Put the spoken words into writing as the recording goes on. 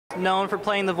known for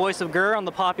playing the voice of Gur on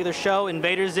the popular show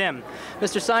Invader Zim.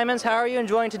 Mr. Simons, how are you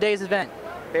enjoying today's event?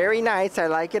 Very nice. I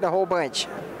like it a whole bunch.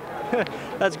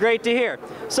 That's great to hear.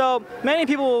 So, many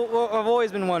people have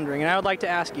always been wondering, and I would like to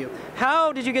ask you,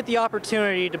 how did you get the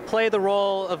opportunity to play the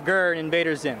role of Gur in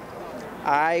Invader Zim?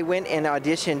 I went and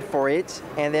auditioned for it,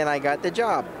 and then I got the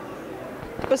job.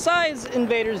 Besides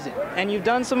Invader Zim, and you've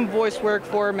done some voice work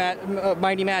for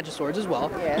Mighty Magiswords as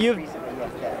well. Yes,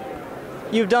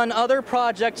 You've done other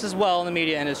projects as well in the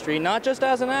media industry, not just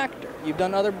as an actor. You've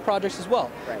done other projects as well.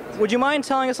 Right. Would you mind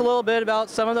telling us a little bit about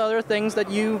some of the other things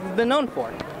that you've been known for?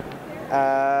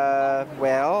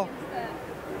 Well,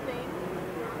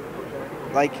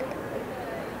 like,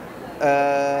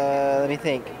 let me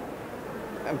think.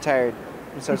 I'm tired.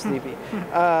 I'm so sleepy.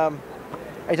 Are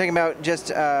you talking about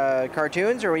just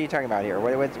cartoons, or what are you talking about here?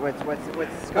 What's the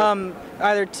scope?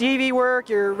 Either TV work,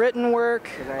 your written work,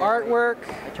 artwork.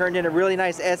 I turned in a really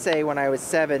nice essay when I was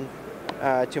 7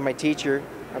 to my teacher.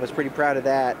 I was pretty proud of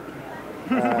that.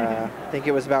 I think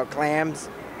it was about clams.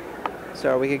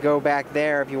 So we could go back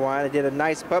there if you want. I did a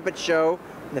nice puppet show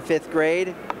in the 5th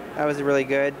grade. That was really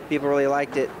good. People really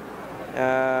liked it.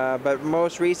 But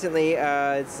most recently,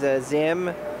 it's Zim,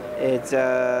 it's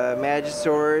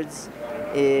Magiswords,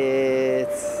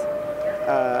 it's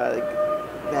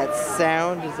that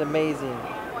sound is amazing.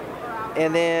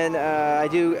 And then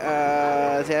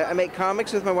I make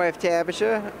comics with my wife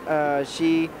Tabisha.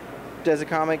 She does a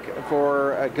comic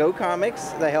for Go Comics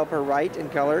that I help her write and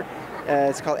color.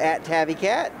 It's called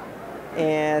 @TabbyCat,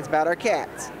 and it's about our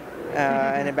cats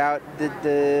and about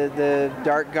the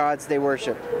dark gods they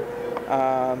worship.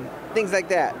 Things like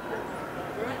that.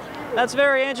 That's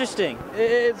very interesting.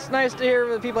 It's nice to hear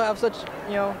that people have such,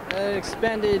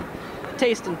 expanded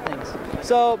taste in things.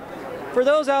 So, for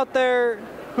those out there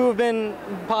who have been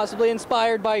possibly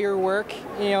inspired by your work,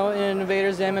 in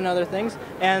Invader Zim and other things,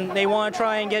 and they want to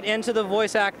try and get into the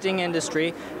voice acting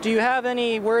industry, do you have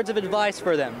any words of advice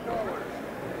for them?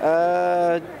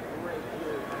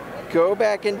 Go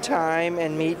back in time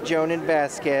and meet Jonan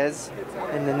Vasquez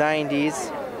in the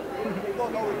 90s,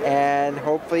 and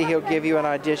hopefully he'll give you an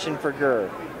audition for Gur.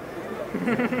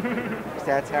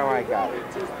 That's how I got it.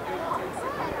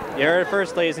 You heard it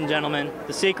first, ladies and gentlemen.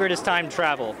 The secret is time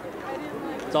travel.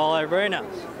 That's all everybody knows.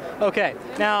 Okay,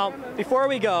 now, before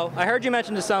we go, I heard you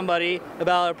mention to somebody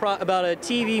about a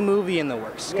TV movie in the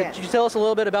works. Yes. Could you tell us a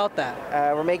little bit about that?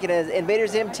 We're making an Invader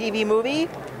Zim TV movie.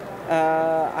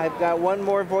 I've got one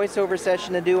more voiceover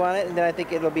session to do on it, and then I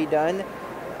think it'll be done,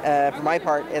 for my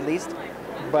part at least.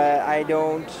 But I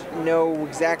don't know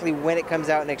exactly when it comes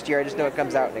out next year. I just know it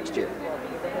comes out next year.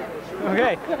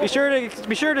 Okay, be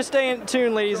sure to stay in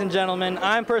tune, ladies and gentlemen.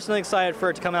 I'm personally excited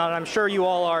for it to come out, and I'm sure you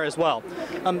all are as well.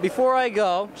 Before I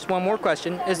go, just one more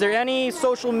question: is there any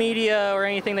social media or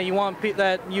anything that you'd want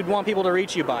people to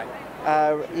reach you by?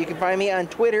 You can find me on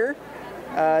Twitter,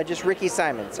 just Rikki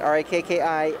Simons,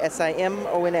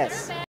 RIKKISIMONS.